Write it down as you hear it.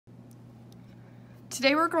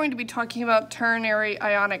Today we're going to be talking about ternary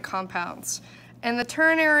ionic compounds. And the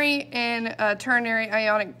ternary in ternary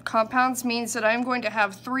ionic compounds means that I'm going to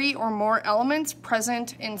have 3 or more elements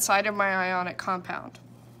present inside of my ionic compound.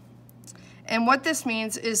 And what this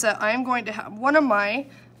means is that I'm going to have one of my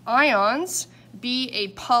ions be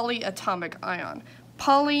a polyatomic ion.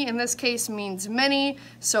 Poly in this case means many,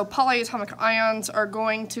 so polyatomic ions are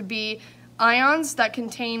going to be ions that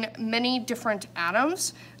contain many different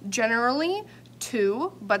atoms, generally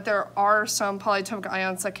 2, but there are some polyatomic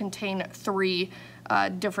ions that contain 3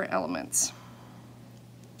 different elements.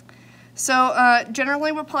 So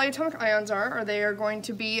generally what polyatomic ions are they are going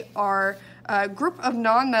to be our group of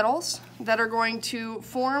nonmetals that are going to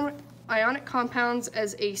form ionic compounds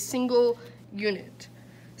as a single unit.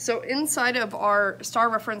 So inside of our star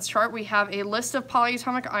reference chart, we have a list of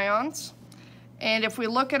polyatomic ions. And if we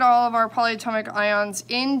look at all of our polyatomic ions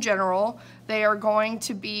in general, they are going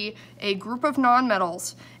to be a group of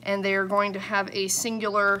nonmetals, and they are going to have a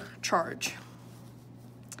singular charge.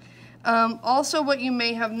 Also, what you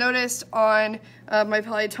may have noticed on my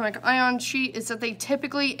polyatomic ion sheet is that they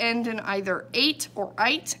typically end in either ate or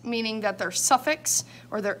ite, meaning that their suffix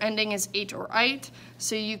or their ending is ate or ite.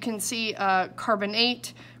 So you can see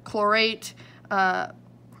carbonate, chlorate,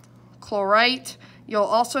 chlorite. You'll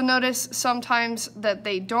also notice sometimes that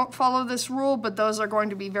they don't follow this rule, but those are going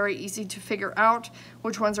to be very easy to figure out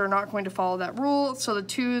which ones are not going to follow that rule. So the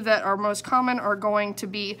 2 that are most common are going to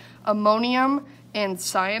be ammonium and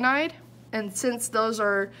cyanide. And since those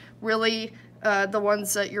are really the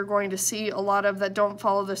ones that you're going to see a lot of that don't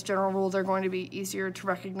follow this general rule, they're going to be easier to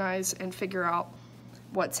recognize and figure out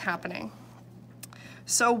what's happening.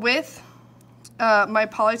 So with my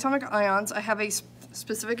polyatomic ions, I have a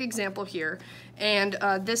specific example here, and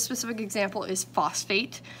this specific example is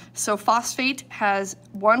phosphate. So phosphate has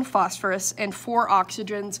 1 phosphorus and 4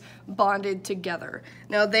 oxygens bonded together.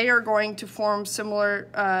 Now they are going to form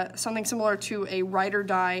something similar to a ride or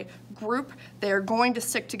die group. They are going to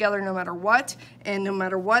stick together no matter what, and no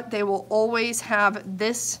matter what, they will always have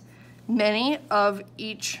this many of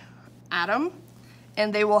each atom,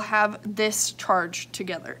 and they will have this charge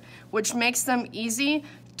together, which makes them easy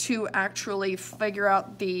to actually figure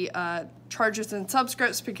out the charges and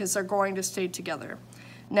subscripts because they're going to stay together.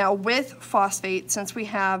 Now with phosphate, since we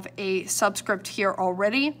have a subscript here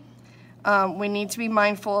already, we need to be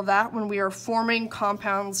mindful of that when we are forming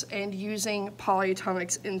compounds and using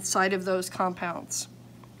polyatomics inside of those compounds.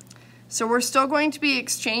 So we're still going to be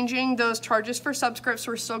exchanging those charges for subscripts.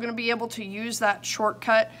 We're still going to be able to use that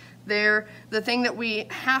shortcut there. The thing that we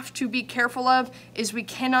have to be careful of is we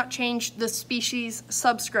cannot change the species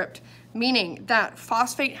subscript, meaning that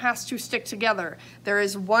phosphate has to stick together. There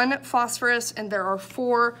is 1 phosphorus and there are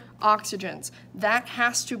 4 oxygens. That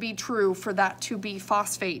has to be true for that to be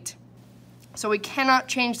phosphate. So we cannot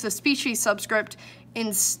change the species subscript.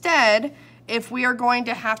 Instead, if we are going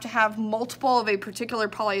to have multiple of a particular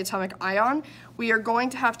polyatomic ion, we are going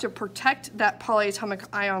to have to protect that polyatomic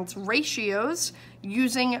ion's ratios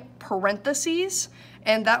using parentheses,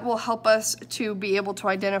 and that will help us to be able to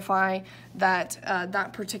identify that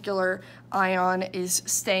that particular ion is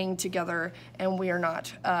staying together and we are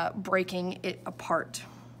not breaking it apart.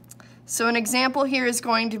 So an example here is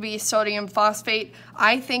going to be sodium phosphate.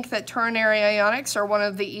 I think that ternary ionics are one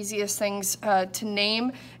of the easiest things to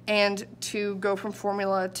name and to go from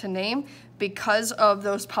formula to name because of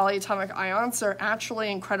those polyatomic ions. They're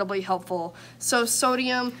actually incredibly helpful. So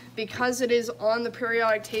sodium, because it is on the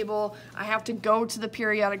periodic table, I have to go to the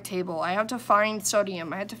periodic table. I have to find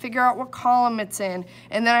sodium. I have to figure out what column it's in,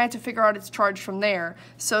 and then I have to figure out its charge from there.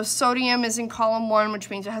 So sodium is in column 1, which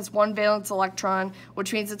means it has 1 valence electron,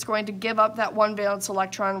 which means it's going to give up that 1 valence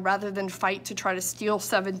electron rather than fight to try to steal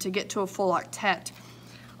 7 to get to a full octet.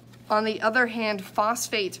 On the other hand,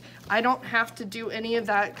 phosphate, I don't have to do any of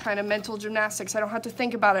that kind of mental gymnastics. I don't have to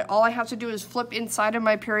think about it. All I have to do is flip inside of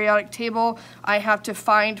my periodic table. I have to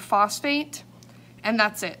find phosphate, and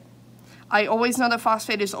that's it. I always know that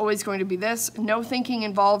phosphate is always going to be this. No thinking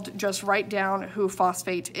involved, just write down who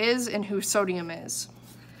phosphate is and who sodium is.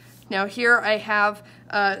 Now here I have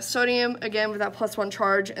sodium, again with that +1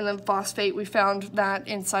 charge, and then phosphate, we found that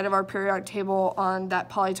inside of our periodic table on that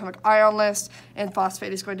polyatomic ion list, and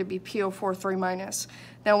phosphate is going to be PO4 3-.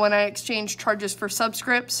 Now when I exchange charges for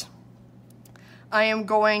subscripts, I am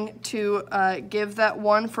going to give that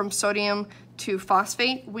 1 from sodium to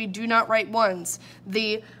phosphate. We do not write 1s.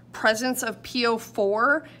 The presence of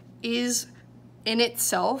PO4 is in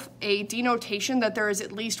itself a denotation that there is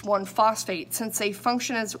at least 1 phosphate. Since they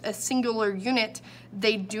function as a singular unit,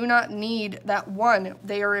 they do not need that 1.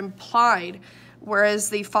 They are implied whereas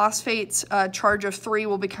the phosphate's charge of 3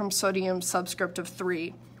 will become sodium subscript of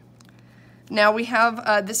 3. Now we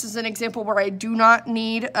have, this is an example where I do not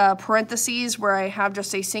need parentheses, where I have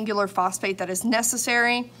just a singular phosphate that is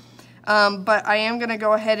necessary, but I am going to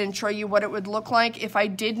go ahead and show you what it would look like if I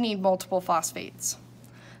did need multiple phosphates.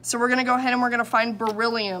 So we're going to go ahead and we're going to find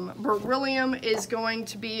beryllium. Beryllium is going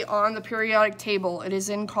to be on the periodic table. It is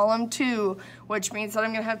in column 2, which means that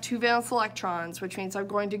I'm going to have 2 valence electrons, which means I'm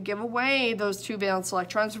going to give away those 2 valence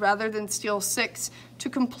electrons rather than steal 6 to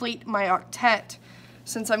complete my octet.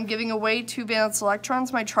 Since I'm giving away 2 valence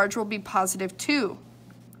electrons, my charge will be positive 2.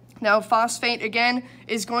 Now phosphate, again,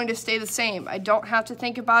 is going to stay the same. I don't have to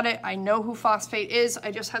think about it. I know who phosphate is. I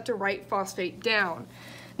just have to write phosphate down.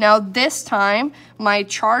 Now this time, my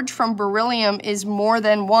charge from beryllium is more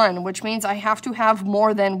than 1, which means I have to have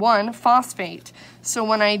more than 1 phosphate. So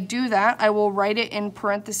when I do that, I will write it in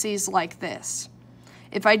parentheses like this.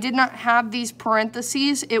 If I did not have these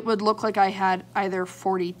parentheses, it would look like I had either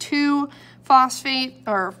 42 phosphate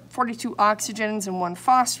or 42 oxygens and 1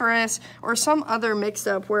 phosphorus, or some other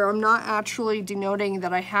mix-up where I'm not actually denoting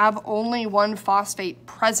that I have only 1 phosphate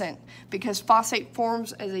present, because phosphate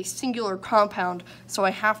forms as a singular compound, so I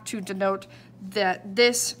have to denote that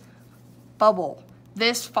this bubble,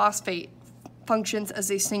 this phosphate, functions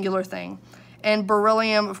as a singular thing. And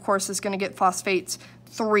beryllium, of course, is going to get phosphates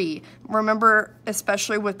 3. Remember,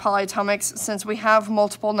 especially with polyatomics, since we have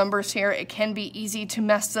multiple numbers here, it can be easy to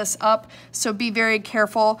mess this up, so be very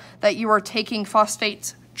careful that you are taking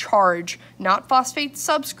phosphate's charge, not phosphate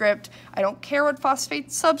subscript. I don't care what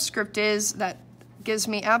phosphate subscript is, that gives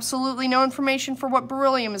me absolutely no information for what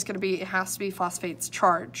beryllium is going to be. It has to be phosphate's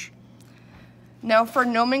charge. Now for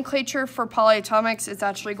nomenclature for polyatomics, it's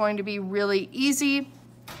actually going to be really easy.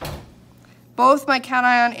 Both my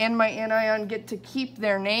cation and my anion get to keep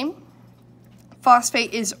their name.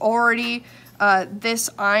 Phosphate is already this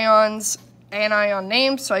ion's anion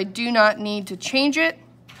name, so I do not need to change it.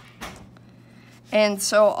 And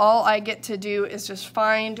so all I get to do is just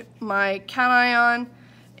find my cation.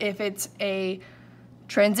 If it's a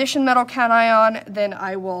transition metal cation, then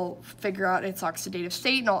I will figure out its oxidative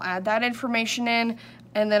state and I'll add that information in,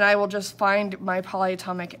 and then I will just find my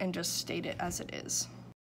polyatomic and just state it as it is.